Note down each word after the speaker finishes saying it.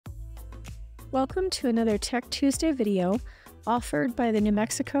Welcome to another Tech Tuesday video offered by the New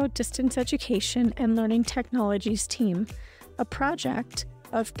Mexico Distance Education and Learning Technologies team, a project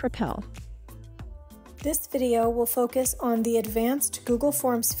of Propel. This video will focus on the advanced Google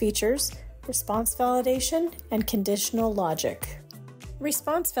Forms features, response validation, and conditional logic.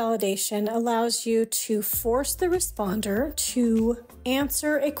 Response validation allows you to force the responder to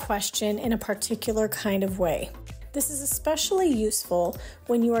answer a question in a particular kind of way. This is especially useful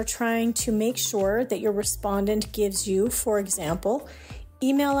when you are trying to make sure that your respondent gives you, for example,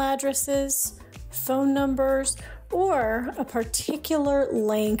 email addresses, phone numbers, or a particular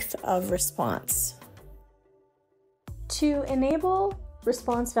length of response. To enable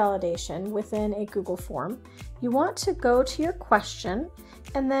response validation within a Google form, you want to go to your question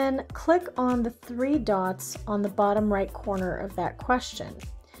and then click on the three dots on the bottom right corner of that question.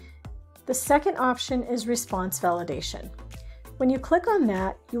 The second option is response validation. When you click on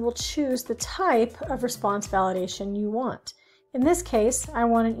that, you will choose the type of response validation you want. In this case, I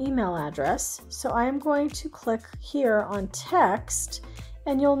want an email address, so I am going to click here on text,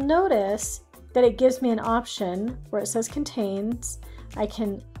 and you'll notice that it gives me an option where it says contains. I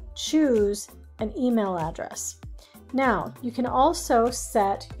can choose an email address. Now, you can also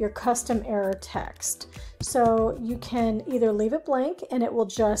set your custom error text. So you can either leave it blank and it will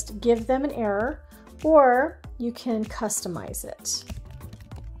just give them an error, or you can customize it.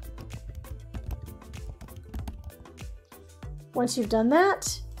 Once you've done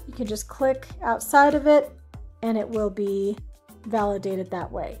that, you can just click outside of it and it will be validated that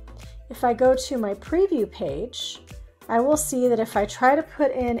way. If I go to my preview page, I will see that if I try to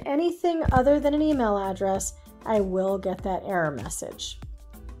put in anything other than an email address, I will get that error message.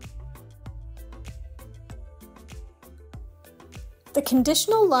 The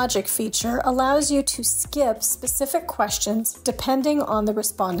conditional logic feature allows you to skip specific questions depending on the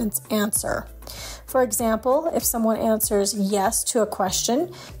respondent's answer. For example, if someone answers yes to a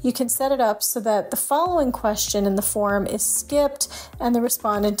question, you can set it up so that the following question in the form is skipped and the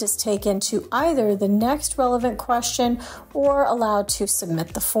respondent is taken to either the next relevant question or allowed to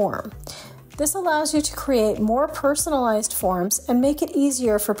submit the form. This allows you to create more personalized forms and make it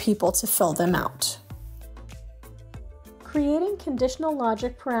easier for people to fill them out. Creating conditional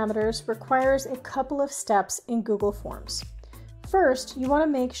logic parameters requires a couple of steps in Google Forms. First, you want to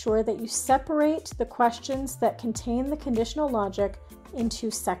make sure that you separate the questions that contain the conditional logic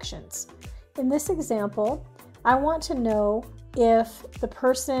into sections. In this example, I want to know if the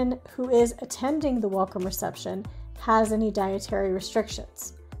person who is attending the welcome reception has any dietary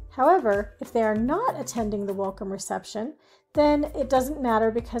restrictions. However, if they are not attending the welcome reception, then it doesn't matter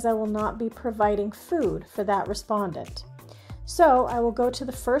because I will not be providing food for that respondent. So I will go to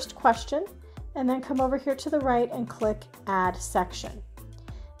the first question and then come over here to the right and click Add Section.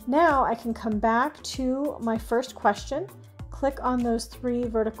 Now I can come back to my first question, click on those three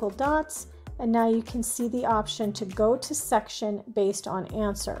vertical dots, and now you can see the option to go to section based on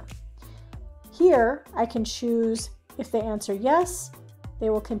answer. Here I can choose if they answer yes, they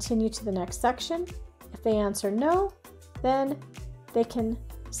will continue to the next section. If they answer no, then they can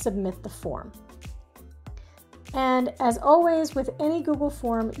submit the form. And as always, with any Google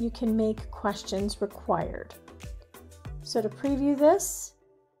form, you can make questions required. So to preview this,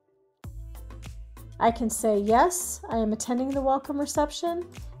 I can say, yes, I am attending the welcome reception.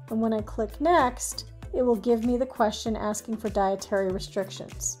 And when I click next, it will give me the question asking for dietary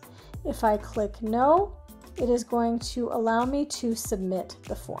restrictions. If I click no, it is going to allow me to submit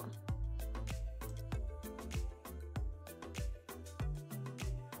the form.